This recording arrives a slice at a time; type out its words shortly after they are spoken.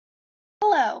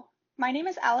My name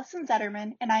is Allison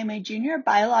Zetterman, and I am a junior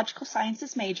biological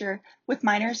sciences major with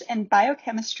minors in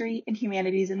biochemistry and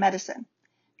humanities and medicine.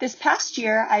 This past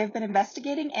year, I have been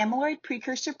investigating amyloid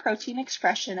precursor protein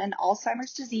expression in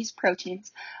Alzheimer's disease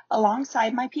proteins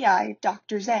alongside my PI,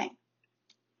 Dr. Zhang.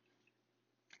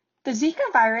 The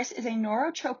Zika virus is a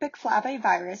neurotropic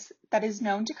flavivirus that is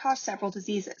known to cause several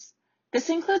diseases. This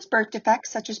includes birth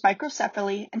defects such as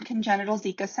microcephaly and congenital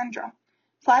Zika syndrome.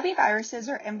 Flaviviruses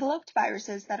are enveloped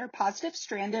viruses that are positive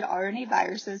stranded RNA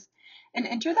viruses and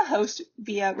enter the host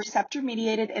via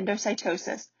receptor-mediated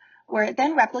endocytosis, where it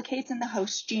then replicates in the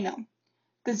host genome.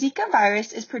 The Zika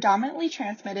virus is predominantly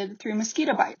transmitted through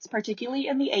mosquito bites, particularly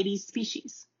in the Aedes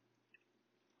species.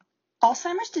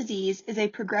 Alzheimer's disease is a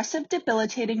progressive,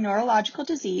 debilitating neurological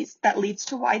disease that leads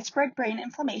to widespread brain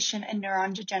inflammation and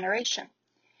neuron degeneration.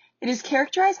 It is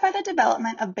characterized by the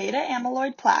development of beta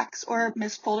amyloid plaques, or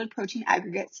misfolded protein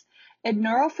aggregates, and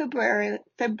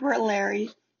neurofibrillary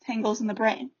tangles in the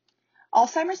brain.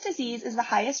 Alzheimer's disease is the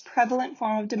highest prevalent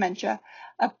form of dementia,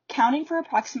 accounting for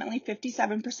approximately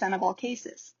 57% of all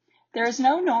cases. There is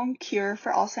no known cure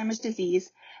for Alzheimer's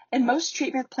disease, and most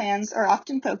treatment plans are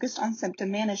often focused on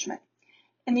symptom management.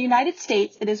 In the United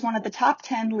States, it is one of the top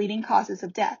 10 leading causes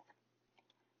of death.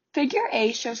 Figure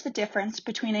A shows the difference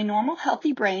between a normal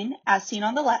healthy brain, as seen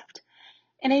on the left,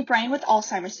 and a brain with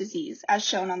Alzheimer's disease, as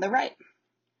shown on the right.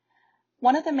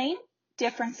 One of the main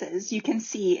differences you can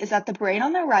see is that the brain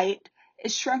on the right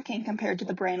is shrunken compared to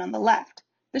the brain on the left.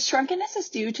 The shrunkenness is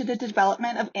due to the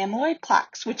development of amyloid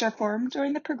plaques, which are formed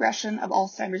during the progression of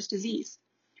Alzheimer's disease.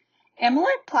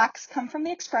 Amyloid plaques come from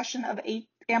the expression of a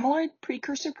amyloid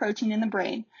precursor protein in the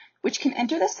brain, which can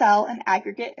enter the cell and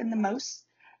aggregate in the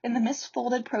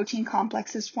misfolded protein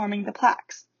complexes forming the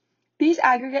plaques. These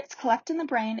aggregates collect in the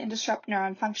brain and disrupt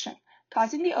neuron function,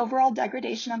 causing the overall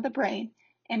degradation of the brain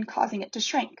and causing it to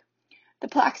shrink. The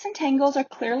plaques and tangles are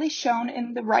clearly shown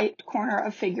in the right corner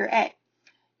of Figure A.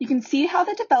 You can see how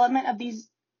the development of these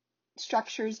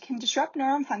structures can disrupt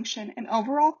neuron function and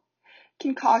overall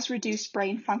can cause reduced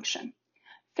brain function.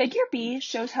 Figure B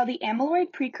shows how the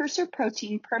amyloid precursor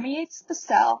protein permeates the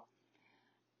cell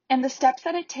and the steps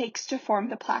that it takes to form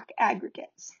the plaque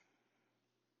aggregates.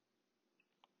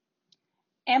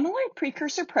 Amyloid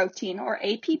precursor protein, or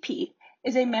APP,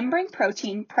 is a membrane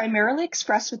protein primarily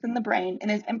expressed within the brain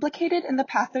and is implicated in the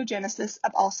pathogenesis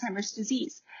of Alzheimer's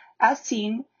disease, as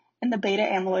seen in the beta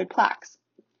amyloid plaques.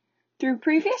 Through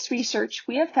previous research,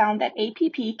 we have found that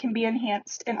APP can be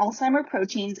enhanced in Alzheimer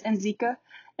proteins, and Zika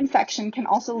infection can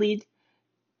also lead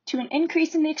to an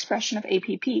increase in the expression of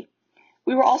APP.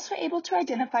 We were also able to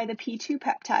identify the P2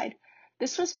 peptide.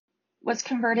 This was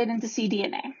converted into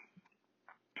cDNA.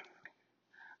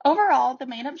 Overall, the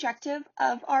main objective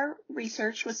of our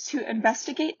research was to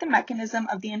investigate the mechanism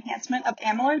of the enhancement of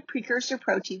amyloid precursor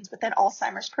proteins within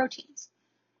Alzheimer's proteins.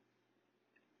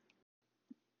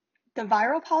 The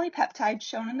viral polypeptide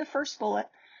shown in the first bullet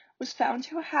was found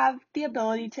to have the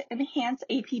ability to enhance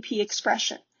APP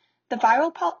expression. The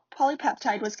viral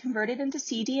polypeptide was converted into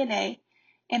cDNA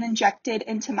and injected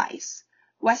into mice.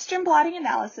 Western blotting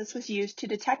analysis was used to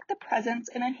detect the presence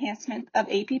and enhancement of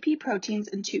APP proteins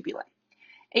in tubulin.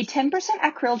 A 10%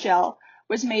 acryl gel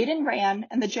was made and ran,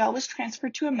 and the gel was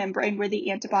transferred to a membrane where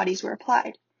the antibodies were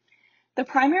applied. The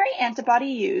primary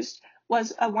antibody used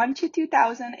was a 1 to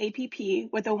 2,000 APP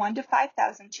with a 1 to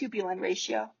 5,000 tubulin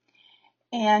ratio,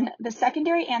 and the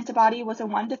secondary antibody was a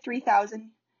 1 to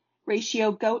 3,000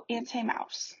 ratio goat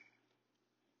anti-mouse.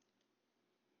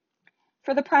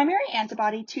 For the primary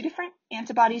antibody, 2 different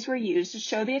antibodies were used to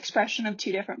show the expression of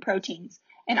 2 different proteins,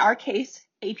 in our case,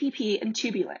 APP and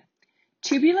tubulin.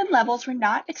 Tubulin levels were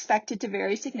not expected to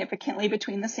vary significantly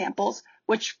between the samples,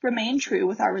 which remained true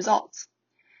with our results.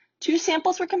 2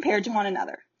 samples were compared to one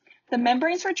another. The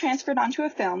membranes were transferred onto a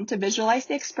film to visualize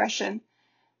the expression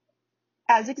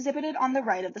as exhibited on the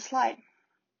right of the slide.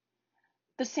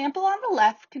 The sample on the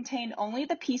left contained only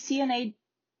the pCNA3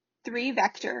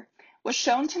 vector, was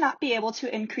shown to not be able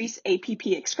to increase APP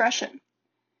expression.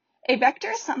 A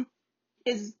vector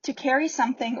is to carry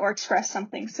something or express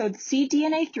something, so the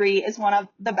cDNA3 is one of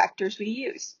the vectors we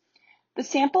use. The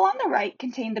sample on the right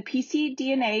contained the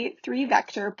pCDNA3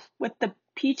 vector with the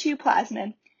P2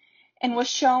 plasmid and was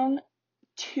shown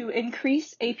to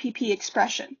increase APP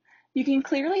expression. You can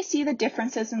clearly see the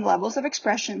differences in levels of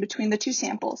expression between the 2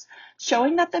 samples,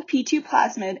 showing that the P2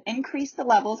 plasmid increased the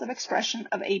levels of expression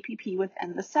of APP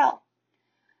within the cell.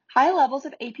 High levels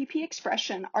of APP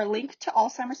expression are linked to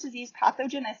Alzheimer's disease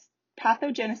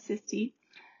pathogenicity,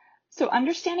 so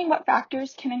understanding what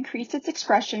factors can increase its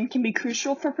expression can be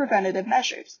crucial for preventative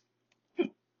measures.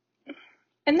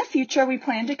 In the future, we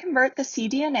plan to convert the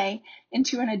cDNA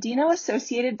into an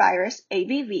adeno-associated virus,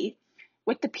 ABV,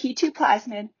 with the P2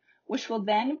 plasmid, which will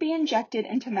then be injected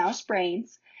into mouse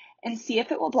brains and see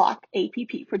if it will block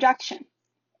APP production.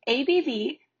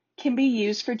 ABV can be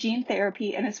used for gene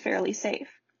therapy and is fairly safe.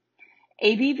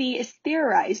 ABV is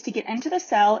theorized to get into the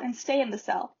cell and stay in the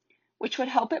cell, which would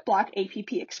help it block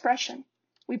APP expression.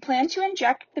 We plan to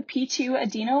inject the P2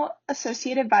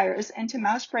 adeno-associated virus into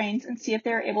mouse brains and see if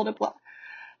they are able to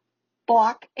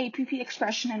block APP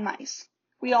expression in mice.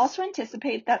 We also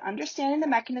anticipate that understanding the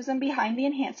mechanism behind the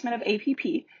enhancement of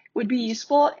APP would be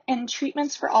useful in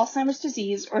treatments for Alzheimer's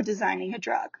disease or designing a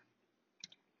drug.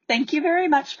 Thank you very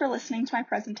much for listening to my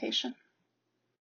presentation.